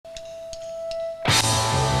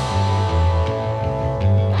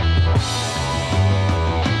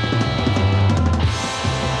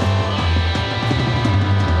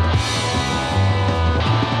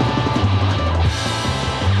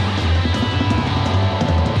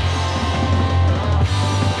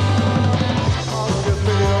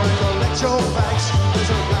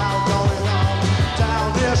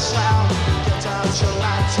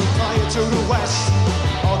to the west.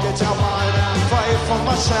 I'll get down mine and pray for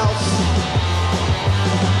myself.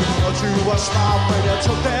 But you were smart when you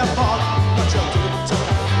took their part, but you didn't turn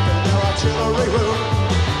up in their artillery room.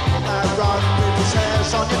 That run with his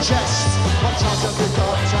hairs on your chest. What chance have you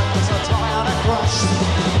got? And so tired and crushed.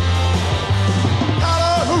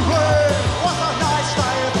 Hello, hooray! What a nice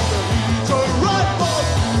day for the Eton Rifles!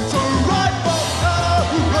 Eton Rifles! Hello,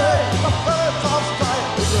 hooray! The birds of sky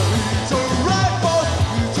for the Eton Rifles!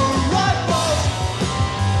 Eton Rifles!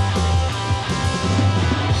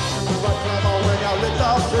 You were clever when you lit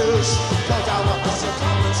the fuse. Go down the house and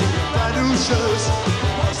come and see your brand new shoes.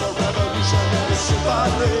 It was the revolutionary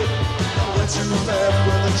symphony. Now went to live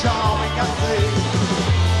with a charming athlete.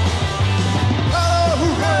 Hello,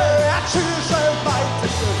 hooray! Choose a fight,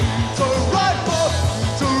 take the Eton Rifles,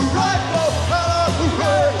 Eton Rifles, hello,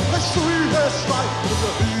 hooray! The sweetest fight with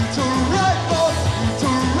the Eton Rifles,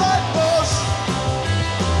 Eton Rifles.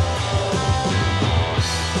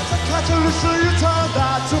 It's a catalyst you turned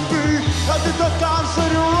out to be. I did the dance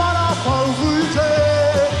and you run off every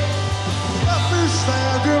day. Left me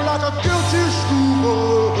standing like a guilty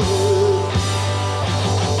schoolboy.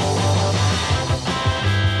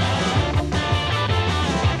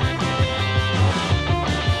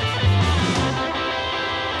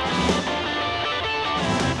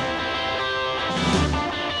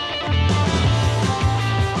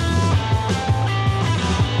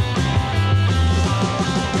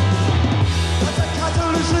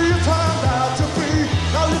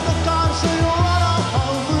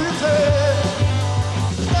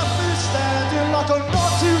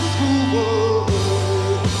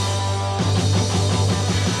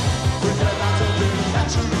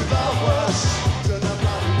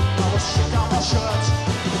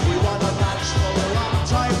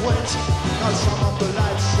 Some of the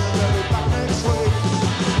lights and they'll be back next week.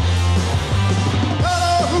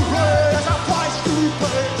 Hello, hooray! There's a price to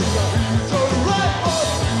pay to the Eton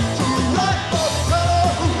Rifles, Eton Rifles. Hello,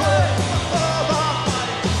 hooray! Further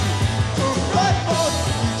fighting, Eton Rifles,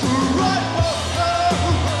 Eton Rifles. Hello,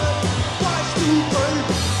 hooray! Price to pay,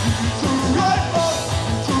 Eton Rifles,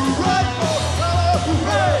 Eton Rifles. Hello,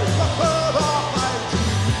 hooray! Further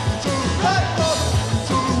fighting, Eton Rifles,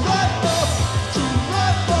 Eton Rifles, Eton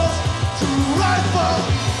Rifles. Rifle!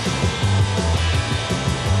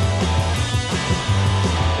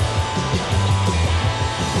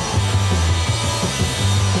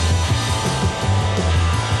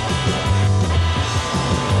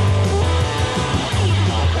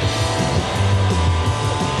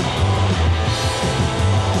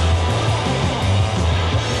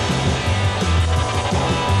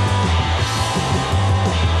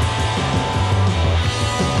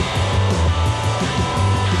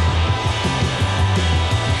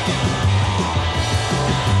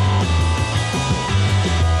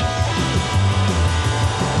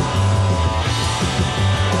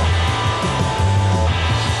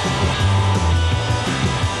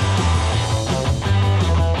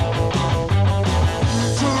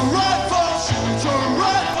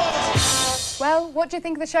 Well, what do you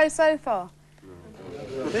think of the show so far?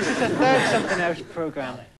 This is the third Something Else programme.